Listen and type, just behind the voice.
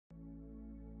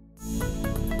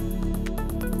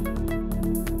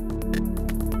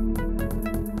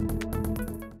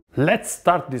Let's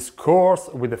start this course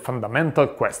with a fundamental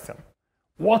question.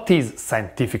 What is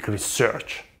scientific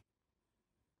research?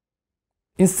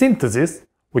 In synthesis,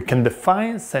 we can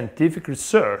define scientific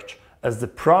research as the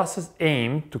process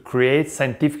aimed to create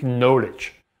scientific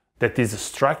knowledge that is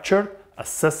structured,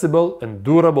 accessible and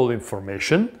durable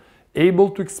information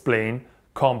able to explain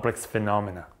complex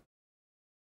phenomena.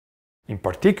 In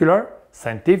particular,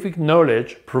 scientific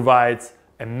knowledge provides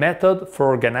a method for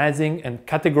organizing and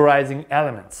categorizing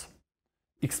elements,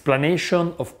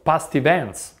 explanation of past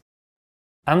events,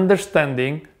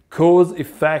 understanding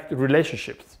cause-effect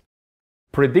relationships,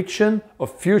 prediction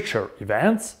of future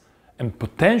events, and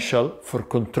potential for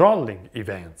controlling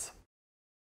events.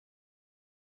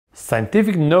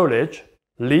 Scientific knowledge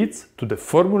leads to the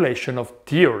formulation of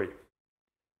theory.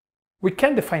 We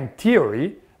can define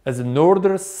theory as an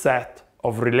ordered set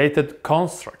of related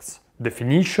constructs,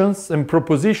 definitions and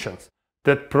propositions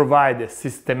that provide a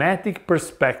systematic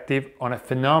perspective on a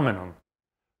phenomenon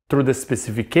through the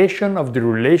specification of the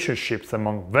relationships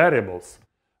among variables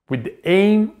with the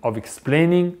aim of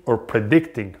explaining or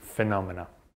predicting phenomena.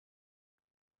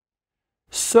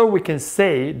 So we can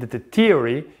say that a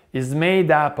theory is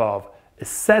made up of a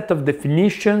set of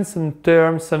definitions and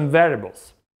terms and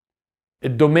variables, a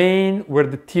domain where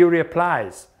the theory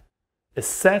applies, a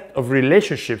set of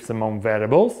relationships among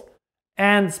variables,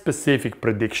 and specific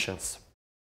predictions.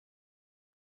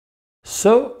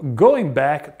 So, going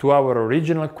back to our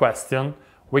original question,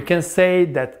 we can say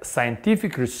that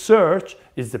scientific research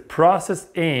is the process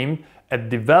aimed at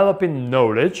developing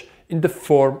knowledge in the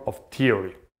form of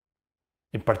theory.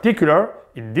 In particular,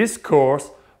 in this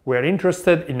course, we are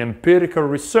interested in empirical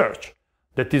research,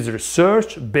 that is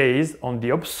research based on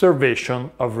the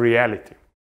observation of reality.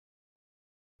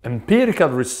 Empirical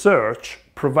research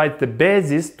provides the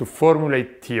basis to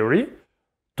formulate theory,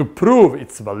 to prove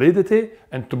its validity,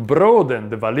 and to broaden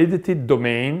the validity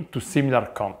domain to similar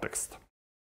contexts.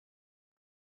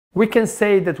 We can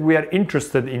say that we are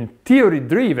interested in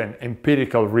theory-driven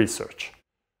empirical research,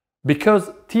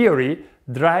 because theory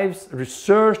drives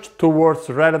research towards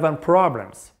relevant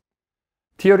problems.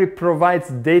 Theory provides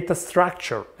data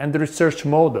structure and research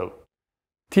model.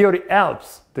 Theory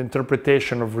helps the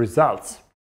interpretation of results.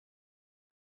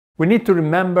 We need to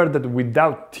remember that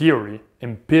without theory,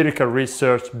 empirical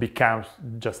research becomes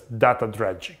just data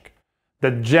dredging,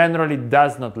 that generally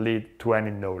does not lead to any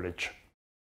knowledge.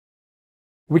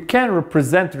 We can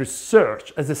represent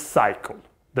research as a cycle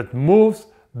that moves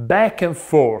back and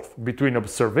forth between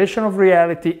observation of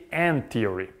reality and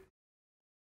theory.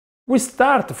 We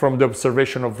start from the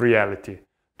observation of reality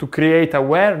to create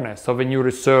awareness of a new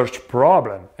research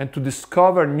problem and to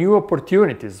discover new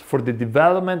opportunities for the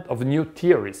development of new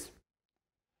theories.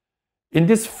 In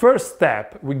this first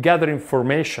step, we gather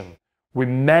information, we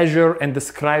measure and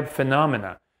describe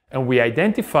phenomena, and we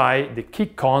identify the key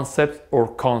concepts or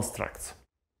constructs.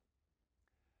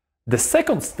 The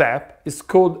second step is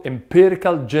called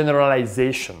empirical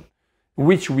generalization, in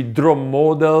which we draw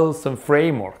models and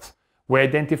frameworks, we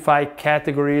identify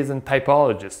categories and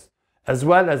typologies, as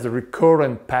well as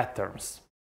recurrent patterns.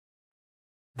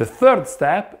 The third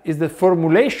step is the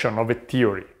formulation of a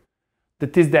theory,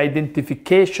 that is the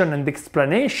identification and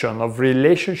explanation of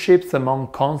relationships among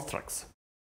constructs.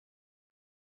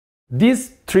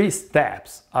 These three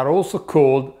steps are also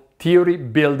called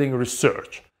theory-building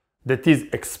research, that is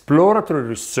exploratory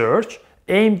research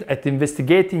aimed at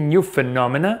investigating new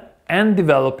phenomena and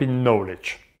developing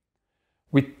knowledge.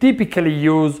 We typically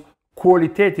use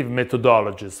qualitative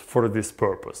methodologies for this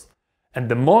purpose, and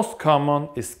the most common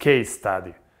is case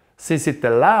study, since it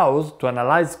allows to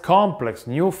analyze complex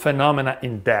new phenomena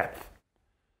in depth.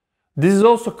 This is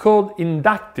also called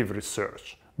inductive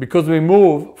research, because we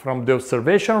move from the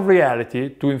observation of reality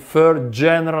to infer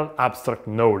general abstract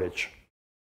knowledge.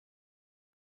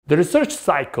 The research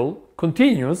cycle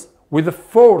continues with the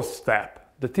fourth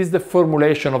step, that is the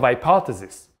formulation of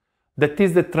hypotheses, that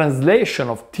is the translation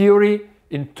of theory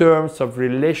in terms of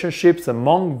relationships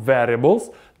among variables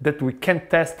that we can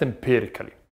test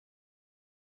empirically.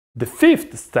 The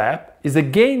fifth step is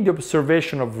again the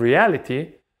observation of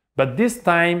reality, but this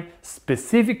time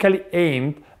specifically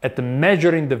aimed at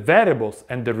measuring the variables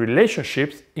and the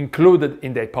relationships included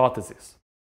in the hypothesis.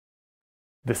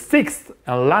 The sixth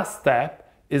and last step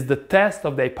is the test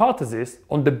of the hypothesis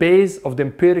on the basis of the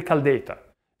empirical data,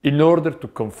 in order to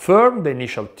confirm the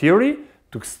initial theory,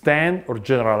 to extend or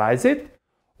generalize it,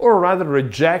 or rather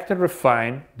reject and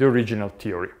refine the original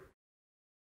theory.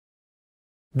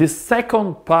 This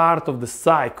second part of the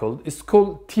cycle is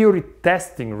called theory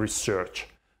testing research,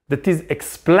 that is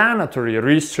explanatory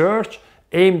research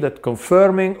aimed at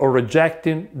confirming or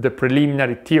rejecting the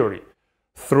preliminary theory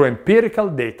through empirical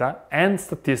data and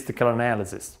statistical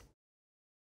analysis.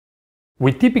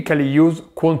 We typically use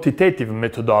quantitative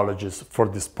methodologies for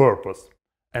this purpose,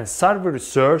 and survey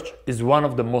research is one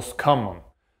of the most common,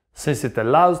 since it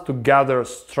allows to gather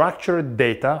structured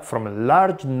data from a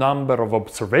large number of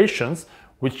observations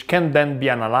which can then be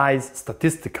analyzed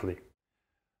statistically.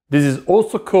 This is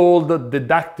also called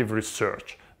deductive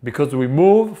research, because we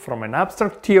move from an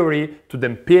abstract theory to the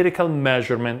empirical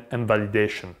measurement and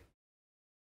validation.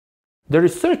 The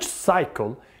research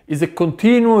cycle is a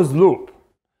continuous loop.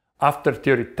 After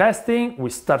theory testing, we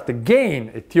start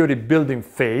again a theory building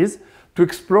phase to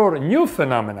explore new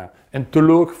phenomena and to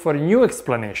look for new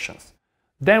explanations.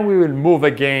 Then we will move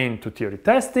again to theory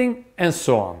testing and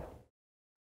so on.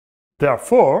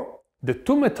 Therefore, the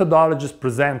two methodologies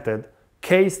presented,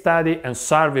 case study and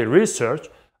survey research,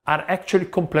 are actually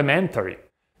complementary,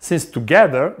 since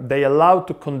together they allow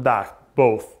to conduct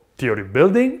both theory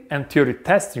building and theory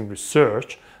testing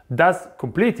research, thus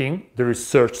completing the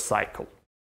research cycle.